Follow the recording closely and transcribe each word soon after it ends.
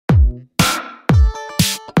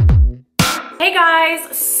Hey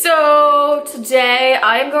guys, so today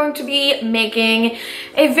I am going to be making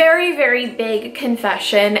a very big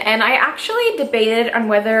confession, and I actually debated on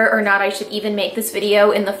whether or not I should even make this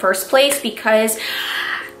video in the first place because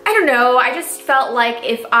I don't know, I just felt like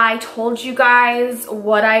if I told you guys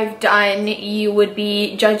what I've done, you would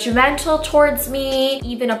be judgmental towards me.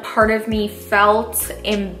 Even a part of me felt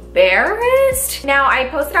embarrassed. Now, I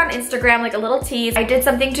posted on Instagram like a little tease. I did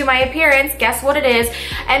something to my appearance, guess what it is,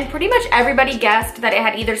 and pretty much everybody guessed that it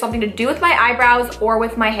had either something to do with my eyebrows or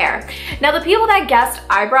with my hair. Now, the people that guessed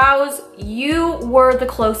eyebrows, you were the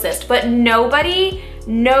closest, but nobody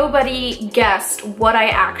guessed what I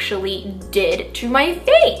actually did to my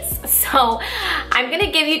face. So I'm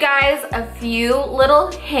gonna give you guys a few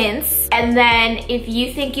little hints, and then if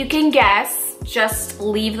you think you can guess, just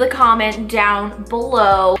leave the comment down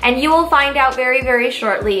below and you will find out very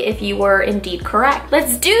shortly if you were indeed correct.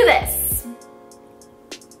 Let's do this.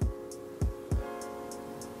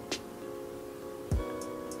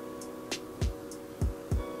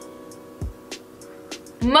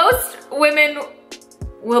 Most women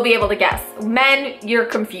will be able to guess. Men, you're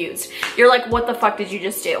confused. You're like, what the fuck did you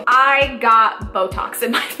just do? I got Botox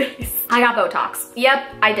in my face. I got Botox. Yep,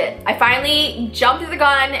 I did. I finally jumped the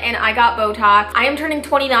gun and I got Botox. I am turning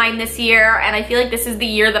 29 this year, and I feel like this is the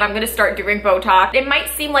year that I'm gonna start doing Botox. It might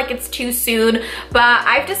seem like it's too soon, but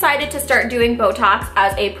I've decided to start doing Botox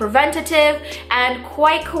as a preventative, and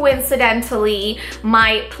quite coincidentally,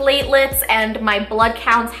 my platelets and my blood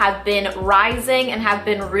counts have been rising and have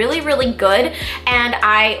been really good. And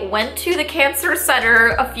I went to the cancer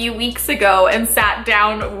center a few weeks ago and sat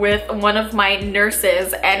down with one of my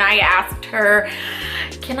nurses, and I asked her,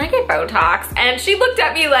 can I get Botox? And she looked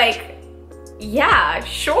at me like, yeah,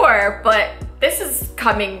 sure, but this is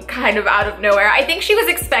coming kind of out of nowhere. I think she was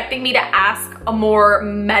expecting me to ask a more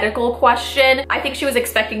medical question. I think she was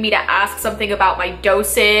expecting me to ask something about my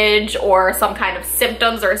dosage or some kind of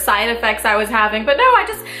symptoms or side effects I was having. But no, I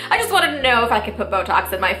just wanted to know if I could put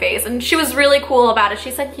Botox in my face. And she was really cool about it.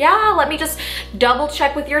 She said, yeah, let me just double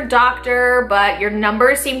check with your doctor, but your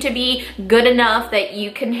numbers seem to be good enough that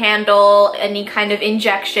you can handle any kind of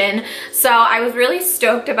injection. So I was really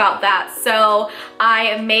stoked about that. So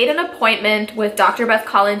I made an appointment with Dr. Beth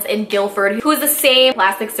Collins in Guilford, who is the same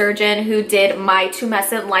plastic surgeon who did my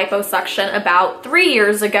tumescent liposuction about 3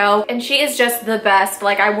 years ago. And she is just the best.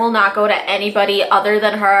 Like, I will not go to anybody other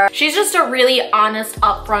than her. She's just a really honest,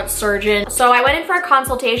 upfront surgeon. So I went in for a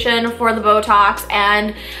consultation for the Botox,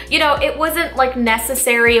 and you know, it wasn't like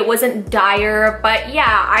necessary, it wasn't dire, but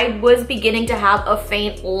yeah, I was beginning to have a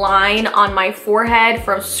faint line on my forehead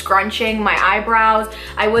from scrunching my eyebrows.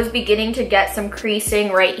 I was beginning to get some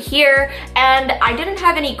creasing right here, and I didn't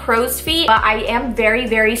have any crow's feet, but I am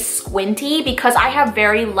very squinty because I have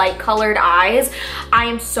very light colored eyes. I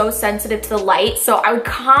am so sensitive to the light, so I would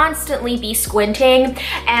constantly be squinting.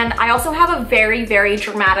 And I also have a very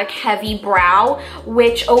dramatic heavy brow,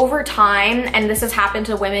 which over time, and this has happened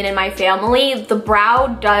to women in my family, the brow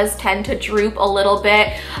does tend to droop a little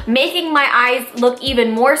bit, making my eyes look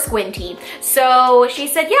even more squinty. So she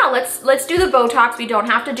said, yeah, let's do the Botox. We don't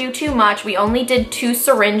have to do too much. We only did 2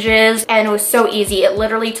 syringes, and it was so easy. It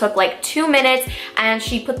literally took like 2 minutes, and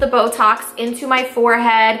she put the Botox into my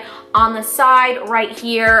forehead, on the side right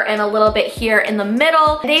here, and a little bit here in the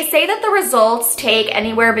middle. They say that the results take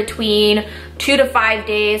anywhere between 2 to 5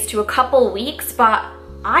 days to a couple weeks, but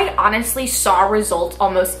I honestly saw results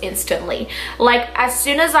almost instantly. Like, as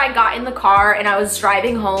soon as I got in the car and I was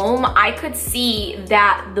driving home, I could see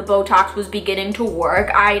that the Botox was beginning to work.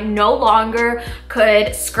 I no longer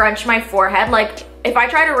could scrunch my forehead. Like, if I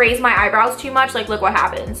try to raise my eyebrows too much, like, look what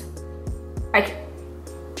happens. I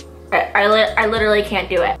literally can't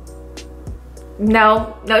do it.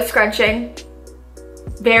 No scrunching.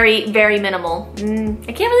 Very minimal. I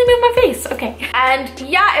can't really move my face, okay. And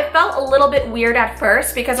yeah, it felt a little bit weird at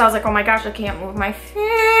first because I was like, oh my gosh, I can't move my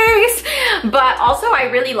face. But also I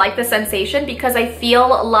really like the sensation because I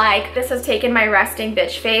feel like this has taken my resting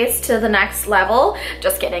bitch face to the next level.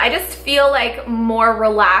 Just kidding. I just feel like more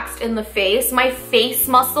relaxed in the face. My face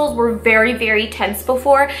muscles were very tense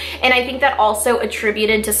before, and I think that also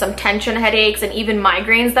attributed to some tension headaches and even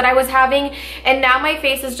migraines that I was having. And now my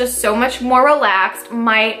face is just so much more relaxed.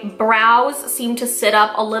 my brows seem to sit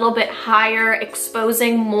up a little bit higher,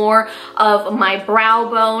 exposing more of my brow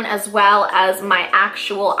bone as well as my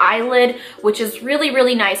actual eyelid, which is really,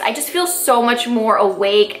 really nice. I just feel so much more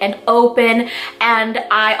awake and open. And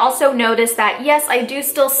I also noticed that, yes, I do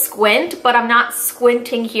still squint, but I'm not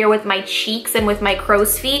squinting here with my cheeks and with my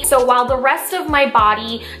crow's feet. So while the rest of my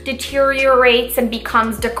body deteriorates and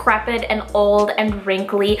becomes decrepit and old and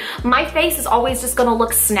wrinkly, my face is always just gonna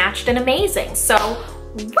look snatched and amazing. So,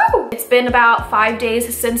 woo! It's been about 5 days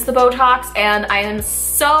since the Botox, and I am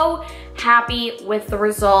so happy with the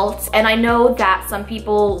results. And I know that some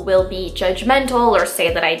people will be judgmental or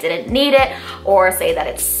say that I didn't need it or say that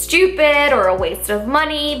it's stupid or a waste of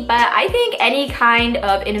money, but I think any kind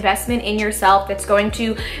of investment in yourself that's going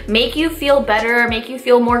to make you feel better, make you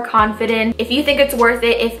feel more confident, if you think it's worth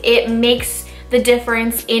it, if it makes the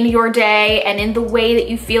difference in your day and in the way that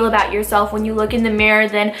you feel about yourself when you look in the mirror,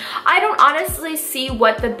 then I don't honestly see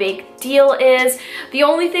what the big deal is. The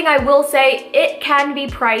only thing I will say, it can be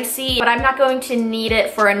pricey, but I'm not going to need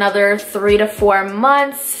it for another 3 to 4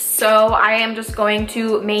 months. So I am just going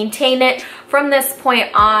to maintain it from this point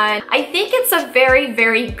on. I think it's a very,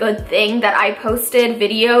 very good thing that I posted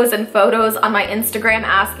videos and photos on my Instagram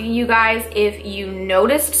asking you guys if you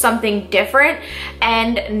noticed something different,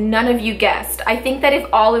 and none of you guessed. I think that if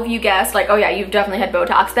all of you guessed, like, oh yeah, you've definitely had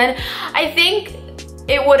Botox, then I think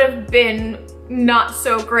it would have been not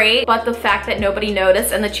so great. But the fact that nobody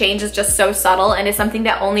noticed and the change is just so subtle and is something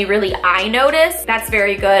that only really I notice, that's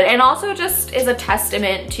very good. And also just is a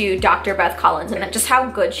testament to Dr. Beth Collins and just how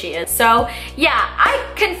good she is. So yeah,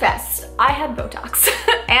 I confess, I had Botox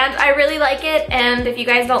and I really like it. And if you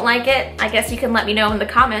guys don't like it, I guess you can let me know in the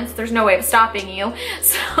comments. There's no way of stopping you.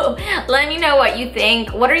 So let me know what you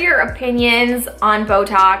think. What are your opinions on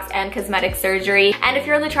Botox and cosmetic surgery? And if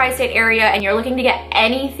you're in the tri-state area and you're looking to get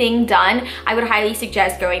anything done, I would highly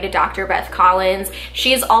suggest going to Dr. Beth Collins.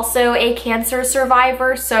 She is also a cancer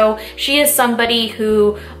survivor, so she is somebody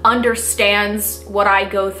who understands what I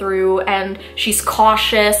go through, and she's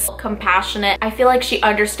cautious, compassionate. I feel like she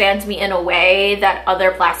understands me in a way that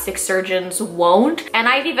other plastic surgeons won't. And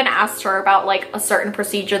I've even asked her about like a certain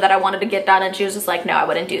procedure that I wanted to get done, and she was just like, no, I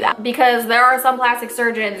wouldn't do that. Because there are some plastic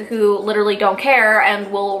surgeons who literally don't care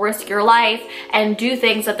and will risk your life and do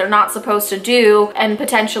things that they're not supposed to do and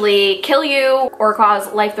potentially kill you or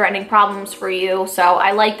cause life-threatening problems for you. So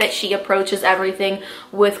I like that she approaches everything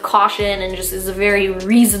with caution and just is a very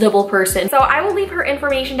reasonable person. So I will leave her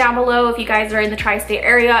information down below if you guys are in the tri-state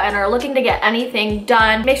area and are looking to get anything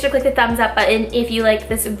done. Make sure to click the thumbs up button if you like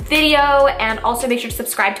this video, and also make sure to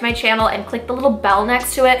subscribe to my channel and click the little bell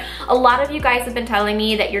next to it. A lot of you guys have been telling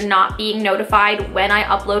me that you're not being notified when I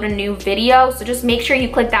upload a new video, so just make sure you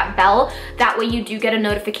click that bell. That way you do get a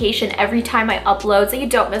notification every time I upload so you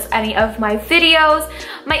don't miss any of my videos.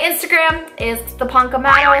 My Instagram is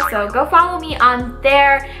STEPANKA, so go follow me on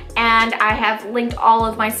there, and I have linked all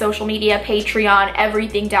of my social media, Patreon,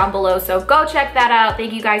 everything down below, so go check that out.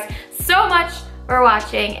 Thank you guys so much for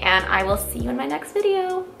watching, and I will see you in my next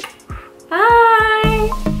video.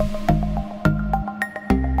 Bye!